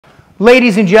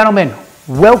Ladies and gentlemen,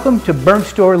 welcome to Burnt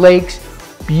Store Lake's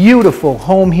beautiful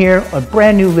home here, a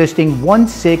brand new listing,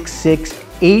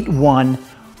 16681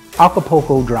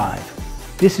 Acapulco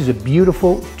Drive. This is a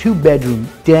beautiful 2-bedroom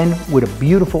den with a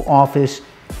beautiful office.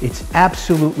 It's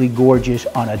absolutely gorgeous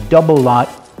on a double lot.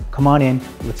 Come on in,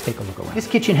 let's take a look around. This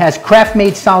kitchen has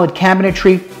craft-made solid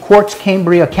cabinetry, quartz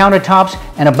Cambria countertops,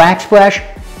 and a backsplash.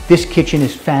 This kitchen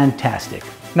is fantastic.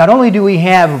 Not only do we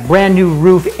have a brand new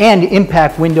roof and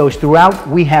impact windows throughout,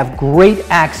 we have great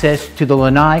access to the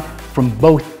lanai from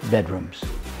both bedrooms.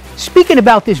 Speaking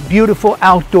about this beautiful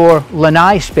outdoor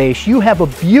lanai space, you have a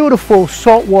beautiful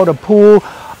saltwater pool,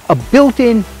 a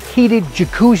built-in heated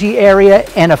jacuzzi area,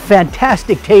 and a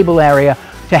fantastic table area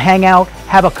to hang out,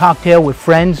 have a cocktail with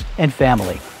friends and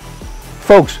family.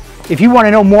 Folks, if you want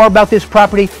to know more about this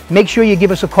property, make sure you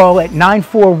give us a call at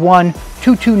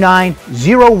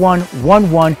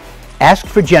 941-229-0111. Ask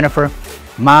for Jennifer,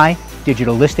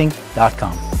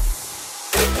 mydigitallisting.com.